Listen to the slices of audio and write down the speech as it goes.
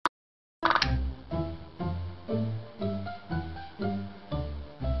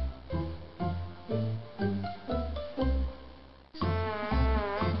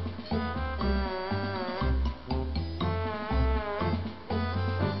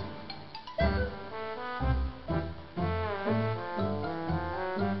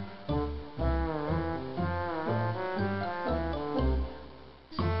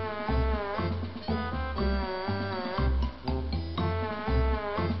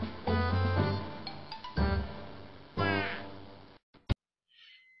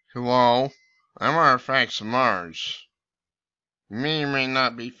Hello, I'm Artifacts of Mars. You may or may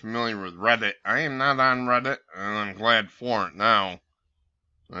not be familiar with Reddit. I am not on Reddit, and I'm glad for it now.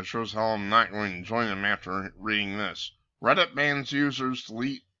 That shows how I'm not going to join them after reading this. Reddit bans users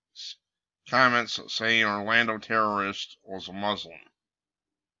delete comments that say Orlando terrorist was a Muslim.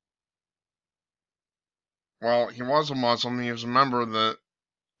 Well, he was a Muslim. He was a member of the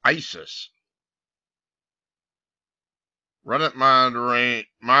ISIS. Reddit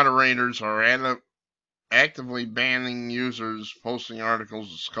moderators are actively banning users posting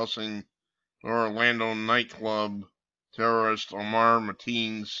articles discussing the Orlando nightclub terrorist Omar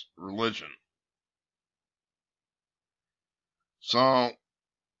Mateen's religion. So,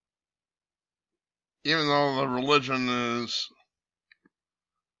 even though the religion is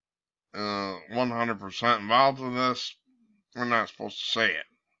 100% involved with this, we're not supposed to say it.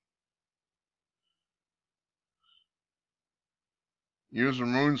 User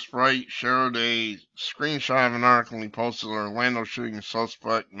Moonsprite shared a screenshot of an article he posted. The Orlando shooting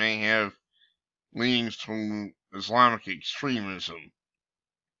suspect may have leanings to Islamic extremism.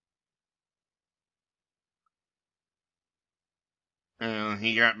 And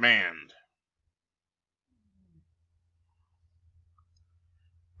he got banned.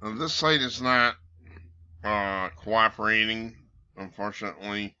 Now, this site is not cooperating,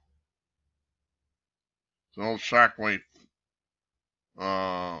 unfortunately. The old shockwave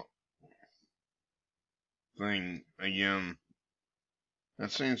thing again.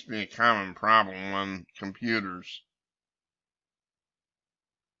 That seems to be a common problem on computers.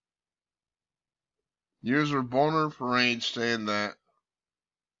 User Boner Parade stated that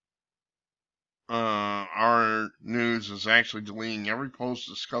our news is actually deleting every post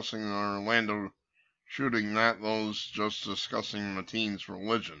discussing the Orlando shooting, not those just discussing Mateen's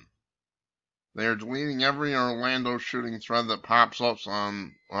religion. They are deleting every Orlando shooting thread that pops up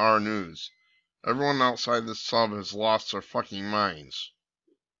on our news. Everyone outside this sub has lost their fucking minds.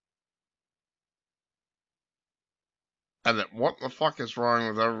 Edit. What the fuck is wrong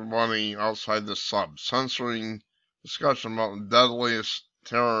with everybody outside this sub? Censoring discussion about the deadliest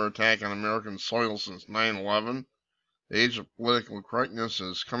terror attack on American soil since 9/11. The age of political correctness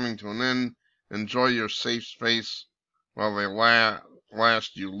is coming to an end. Enjoy your safe space while they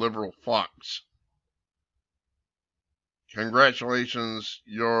last, you liberal fucks. Congratulations,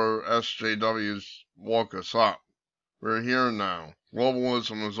 your SJWs woke us up. We're here now.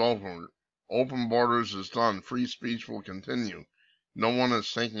 Globalism is over. Open borders is done. Free speech will continue. No one is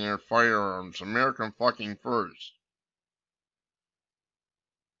taking our firearms. American fucking first.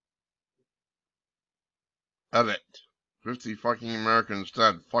 Edit. 50 fucking Americans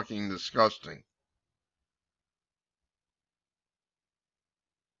dead. Fucking disgusting.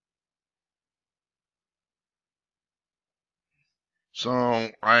 So,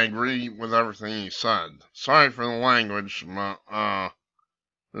 I agree with everything he said. Sorry for the language, but,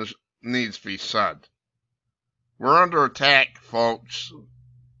 this needs to be said. We're under attack, folks.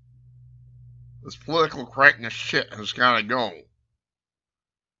 This political correctness shit has gotta go.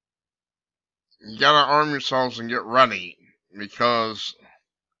 You gotta arm yourselves and get ready, because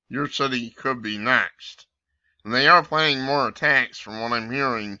your city could be next. And they are planning more attacks, from what I'm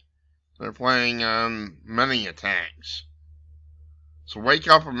hearing. They're planning on many attacks. So wake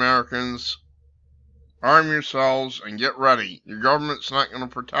up, Americans. Arm yourselves and get ready. Your government's not going to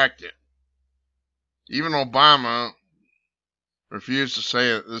protect it. Even Obama refused to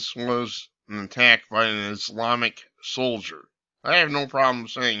say that this was an attack by an Islamic soldier. I have no problem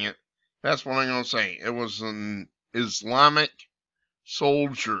saying it. That's what I'm going to say. It was an Islamic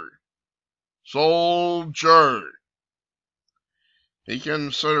soldier. Soldier. He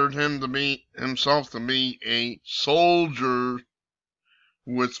considered himself to be a soldier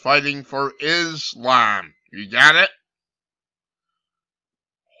who was fighting for Islam. You got it?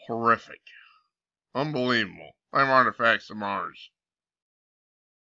 Horrific. Unbelievable. I'm Artifacts of Mars.